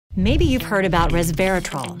Maybe you've heard about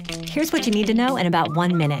resveratrol. Here's what you need to know in about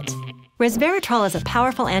 1 minute. Resveratrol is a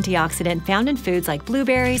powerful antioxidant found in foods like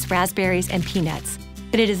blueberries, raspberries, and peanuts.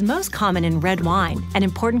 But it is most common in red wine, an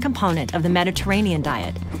important component of the Mediterranean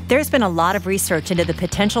diet. There's been a lot of research into the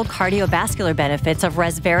potential cardiovascular benefits of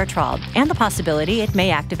resveratrol and the possibility it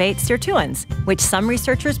may activate Sirtuins, which some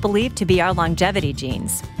researchers believe to be our longevity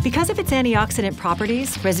genes. Because of its antioxidant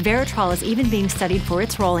properties, resveratrol is even being studied for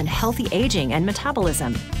its role in healthy aging and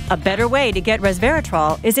metabolism. A better way to get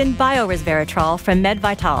resveratrol is in Bio-Resveratrol from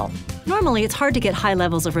MedVitál. Normally, it's hard to get high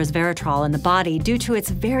levels of resveratrol in the body due to its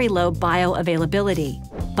very low bioavailability.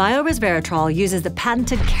 Bio-Resveratrol uses the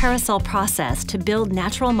patented Carocelle process to build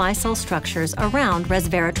natural micelle structures around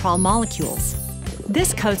resveratrol molecules.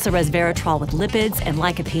 This coats the resveratrol with lipids and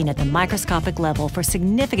lycopene at the microscopic level for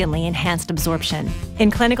significantly enhanced absorption. In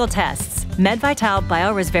clinical tests, MedVitál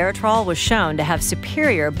Bio-Resveratrol was shown to have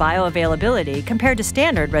superior bioavailability compared to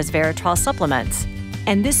standard resveratrol supplements.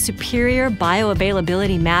 And this superior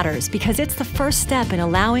bioavailability matters because it's the first step in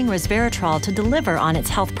allowing resveratrol to deliver on its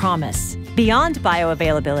health promise. Beyond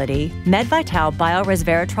bioavailability, MedVitál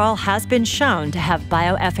Bio-Resveratrol has been shown to have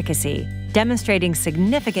bioefficacy, demonstrating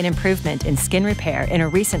significant improvement in skin repair in a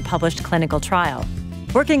recent published clinical trial.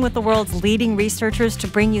 Working with the world's leading researchers to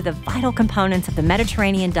bring you the vital components of the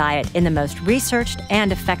Mediterranean diet in the most researched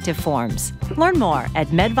and effective forms. Learn more at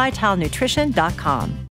medvitalnutrition.com.